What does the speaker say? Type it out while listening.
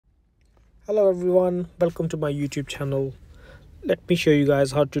Hello everyone, welcome to my YouTube channel. Let me show you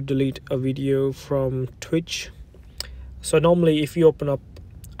guys how to delete a video from Twitch. So normally if you open up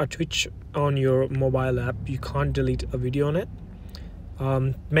a Twitch on your mobile app, you can't delete a video on it.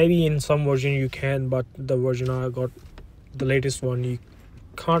 Maybe in some version you can, but the version I got, the latest one, you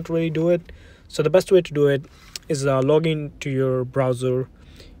can't really do it. So the best way to do it is log into your browser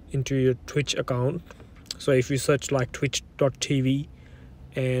into your Twitch account. So if you search like twitch.tv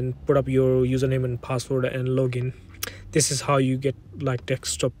and put up your username and password and login, this is how you get like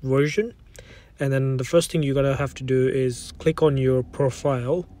desktop version. And then the first thing you're gonna have to do is click on your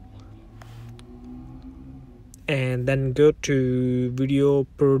profile and then go to video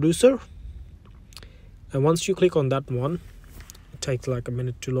producer. And once you click on that one, it takes like a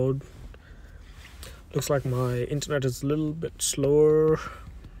minute to load. Looks like my internet is a little bit slower.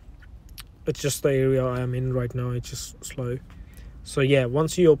 It's just the area I am in right now, it's just slow. So yeah,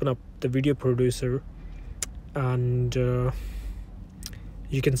 once you open up the video producer, and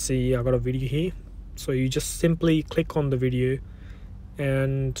you can see I got a video here. So you just simply click on the video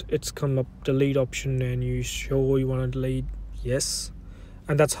and it's come up delete option, and you show you want to delete, yes,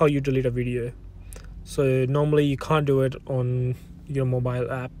 and that's how you delete a video. So normally you can't do it on your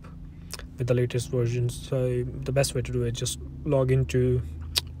mobile app with the latest versions. So the best way to do it, just log into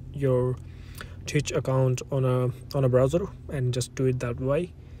your Twitch account on a browser and just do it that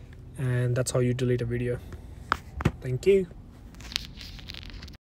way, and that's how you delete a video. Thank you.